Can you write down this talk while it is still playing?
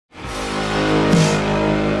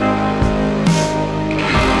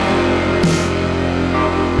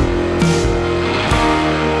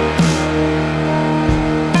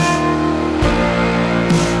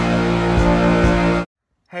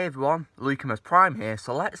everyone, Lucamus Prime here.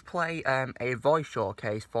 So let's play a voice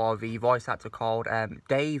showcase for the voice actor called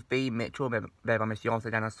Dave B. Mitchell, made by Mr.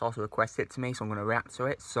 Jonathan Dennis, also requested it to me, so I'm going to react to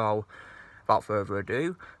it. So, without further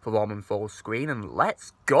ado, for warm and full screen, and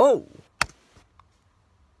let's go!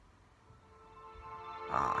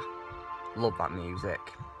 Ah, love that music.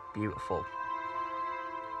 Beautiful.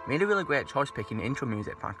 Made a really great choice picking the intro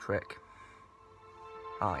music, Patrick.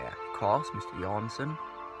 Oh yeah, of course, Mr. Johnson.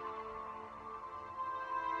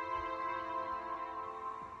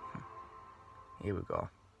 Here we go.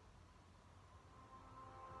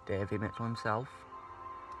 David Mitchell himself.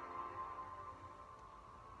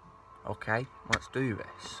 Okay, let's do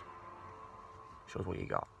this. Show us what you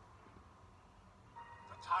got.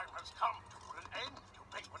 The time has come to put an end to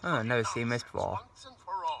Penguin. Oh, I've never seen this before. Once and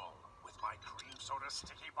for all, with my cream soda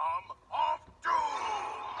sticky bomb of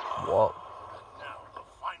doom. Whoa. And now the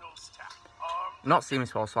final step. Not seen this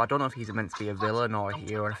before, so I don't know if he's meant to be a villain or a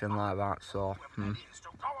hero or anything like that, so, Go away.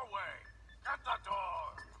 Get the door.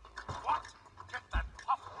 What? Get that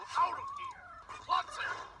puffle out of here. Klutzy!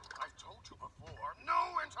 I've told you before, no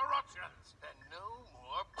interruptions and no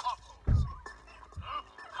more puffles. Huh?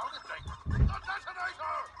 How did they? The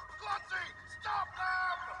detonator! Klutzy! Stop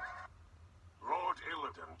them! Lord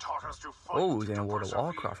Illidan taught us to fight. oh, he's in a to World of persevere.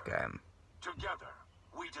 Warcraft game. Together,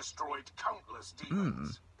 we destroyed countless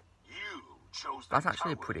demons. You chose the That's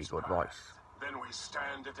actually a pretty coward's good path. voice. Then we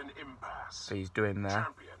stand at an impasse. So he's doing there.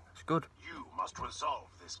 Champion, It's good. you must resolve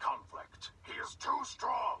this conflict. He is too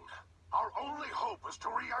strong. Our only hope is to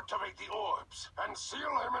reactivate the orbs and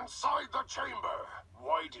seal him inside the chamber.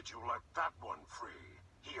 Why did you let that one free?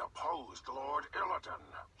 He opposed Lord Illidan.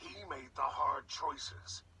 He made the hard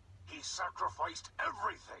choices. He sacrificed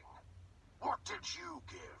everything. What did you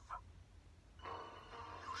give?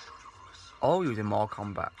 You should have listened. Oh, he was in Mortal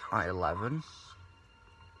Kombat at 11.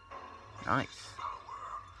 Nice.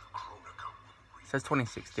 It says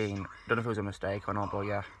 2016. Don't know if it was a mistake or not, but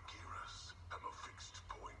yeah.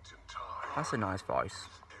 That's a nice voice.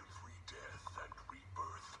 Every death and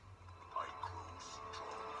rebirth, I grow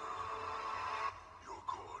stronger. You're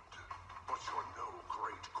good, but you're no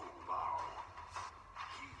great Kung Lao.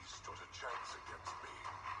 He stood a chance against me.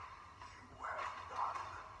 You have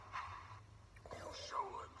none. You show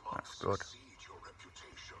and must That's good. succeed your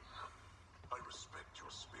reputation. I respect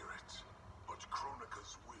your spirit, but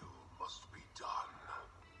Kronika's will must be done.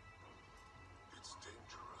 It's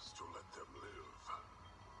dangerous to let them live.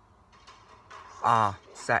 Ah,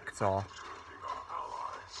 Sector.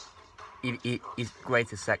 He's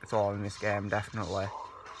great as Sector in this game, definitely.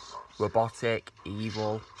 Robotic,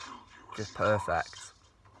 evil, just perfect.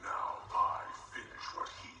 Now I finish what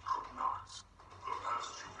he could not. The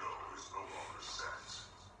past you know is no longer set.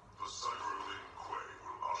 The Cyber Lin Kuei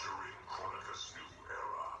will usher in Kronika's new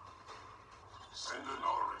era. Send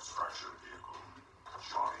another extraction vehicle.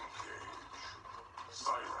 Johnny Cage.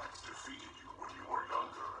 Cyrax defeated you when you were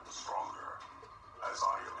younger and stronger. As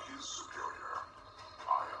I am his superior,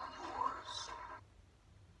 I am yours.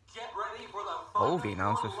 Get ready for the Oh, the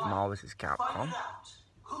announcement from Marvel vs. Fight Capcom. it out.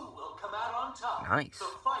 Who will come out on top? Nice. The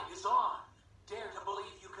fight is on. Dare to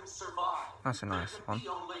believe you can survive. That's a nice There one. can be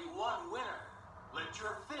only one winner. Let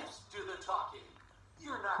your fist do the talking.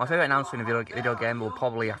 You're not My favourite announcer in a video game will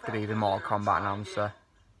probably have to be the Mortal Kombat announcer.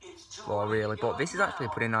 Well, really, but this is actually a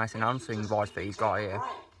pretty nice announcing voice that he's got here.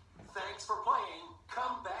 Thanks for playing.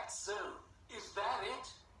 Come back soon. Is that it?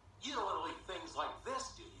 You don't want to leave things like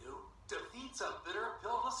this, do you? Defeat's a bitter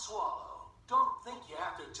pill to swallow. Don't think you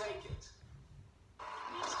have to take it.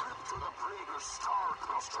 Trip to the Prager Star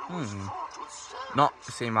Cluster was fought with standards. Not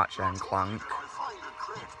the same match and Clank. I find a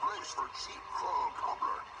great place for cheap crawl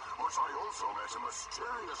cobbler, but I also met a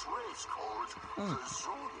mysterious race called the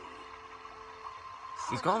Zuni.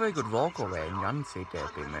 He's got a very good vocal range, hasn't he,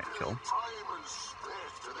 David Mitchell? Time and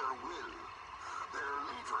space to their will. Their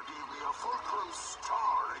leader gave me a fulcrum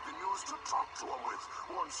star I can use to talk to him with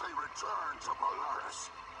once I return to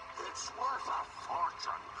Polaris. It's worth a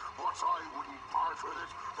fortune, but I wouldn't part with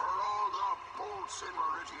it for all the bolts in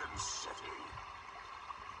Meridian City.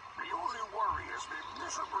 The only worry is the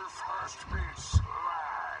miserable first mate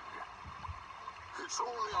Slag. It's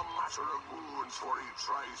only a matter of moons before he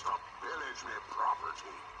tries to pillage my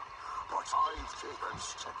property. But I've taken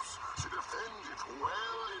steps to defend it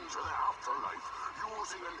well into the afterlife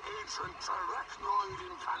using an ancient arachnoid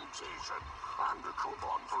incantation and a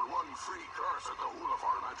coupon for one free curse at the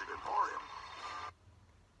Hulafar Magic Emporium.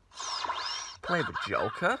 Play the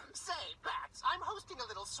Joker? Say, Bats, I'm hosting a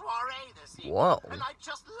little soiree this evening. Whoa. And I'd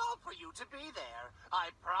just love for you to be there. I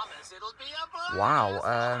promise it'll be a blast. Wow,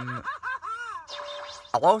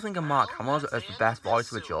 I was thinking Mark Hamill as the best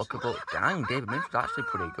voice of a Joker, but dang, David Mitchell's actually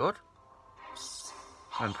pretty good.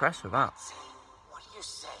 I'm impressed with that. What do you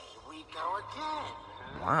say we go again?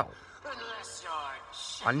 Wow. Unless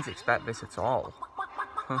you're... I didn't expect this at all.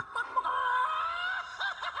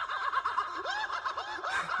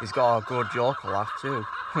 He's got a good Joker laugh too.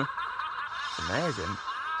 It's amazing.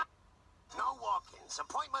 No walk-ins,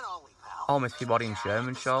 appointment only, pal. Oh, Miss Peabody and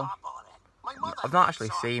Sherman show. I've not actually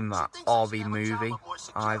seen that or the movie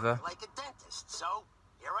either. Like a dentist, so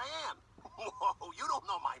here I am. Whoa, you don't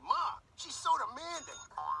know my ma. She's so demanding.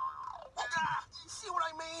 See what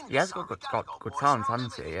I mean? He has got good talent,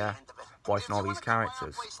 hasn't he? Yeah, voicing all these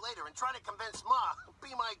characters. Later and try to convince Ma. Be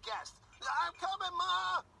my guest. I'm coming,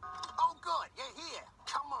 Ma. Oh, good. You're here.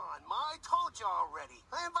 Come on, Ma. I told you already.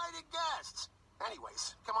 I invited guests.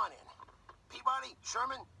 Anyways, come on in. Peabody,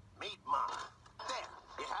 Sherman, meet Ma. There.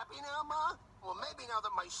 You happy now, Ma? Well, maybe now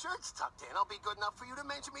that my shirt's tucked in, I'll be good enough for you to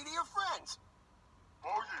mention me to your friends.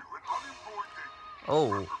 Are you an unemployed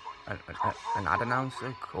Oh, an ad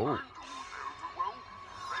announcer? Cool.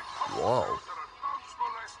 Whoa.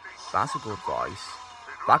 That's a good voice.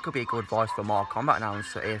 That could be a good voice for Mortal Kombat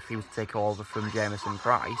announcer if he was to take over from Jameson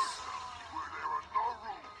Price.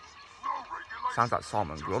 Sounds like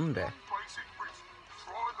Solomon Grundy.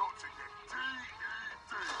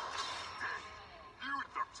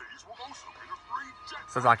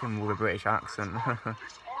 Sounds like him with a British accent. I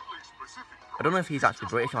don't know if he's actually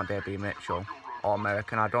British or Dave B. Mitchell, or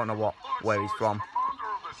American. I don't know where he's from.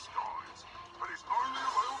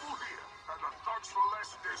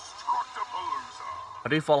 I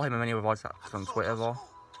do follow him in many other voice actors on Twitter though.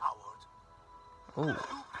 Oh,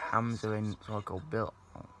 Hamza in Zorgo Bill.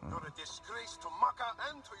 You're a disgrace to Makkah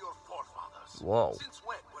and to your forefathers. Whoa. Since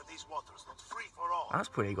when were these waters not free for all? That's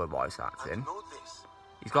pretty good voice acting. And know this.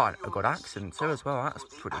 He's got a good accent too as well. That's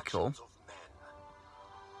pretty cool.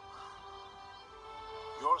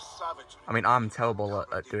 I mean, I'm terrible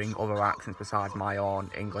at doing other accents besides my own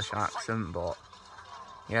English accent, but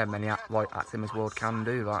yeah, many voice actors in this world can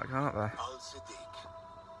do that, can't they? Al-Siddiq,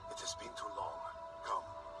 it has been too long. Come,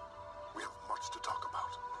 we have much to talk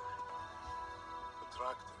about.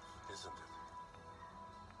 Attractive, isn't it?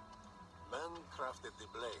 Man crafted the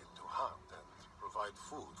blade to hunt and provide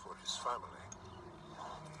food for his family.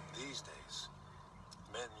 These days,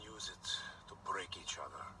 men use it to break each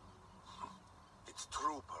other. Its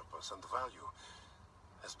true purpose and value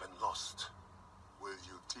has been lost. Will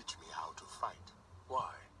you teach me how to fight?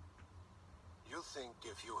 Why? You think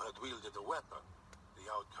if you had wielded a weapon,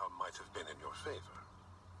 the outcome might have been in your favor?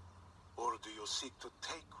 Or do you seek to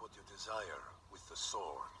take what you desire with the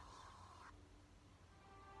sword?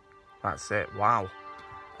 That's it. Wow.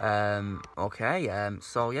 Okay.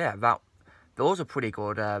 So yeah, those are pretty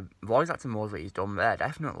good voice acting moves that he's done there,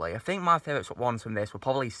 definitely. I think my favourite ones from this were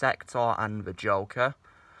probably Sector and the Joker.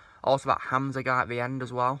 Also that Hamza guy at the end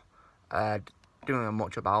as well. Don't know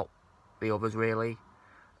much about the others, really.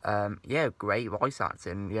 Yeah, great voice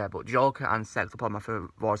acting, yeah, but Joker and Sector are probably my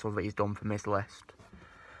favourite voiceover that he's done from this list.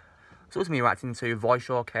 So it's me reacting to Voice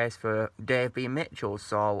Showcase for Dave B. Mitchell,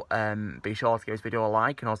 so be sure to give this video a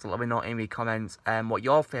like, and also let me know in the comments what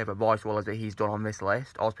your favourite voiceovers that he's done on this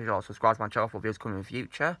list. Also be sure to subscribe to my channel for videos coming in the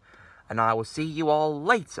future, and I will see you all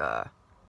later.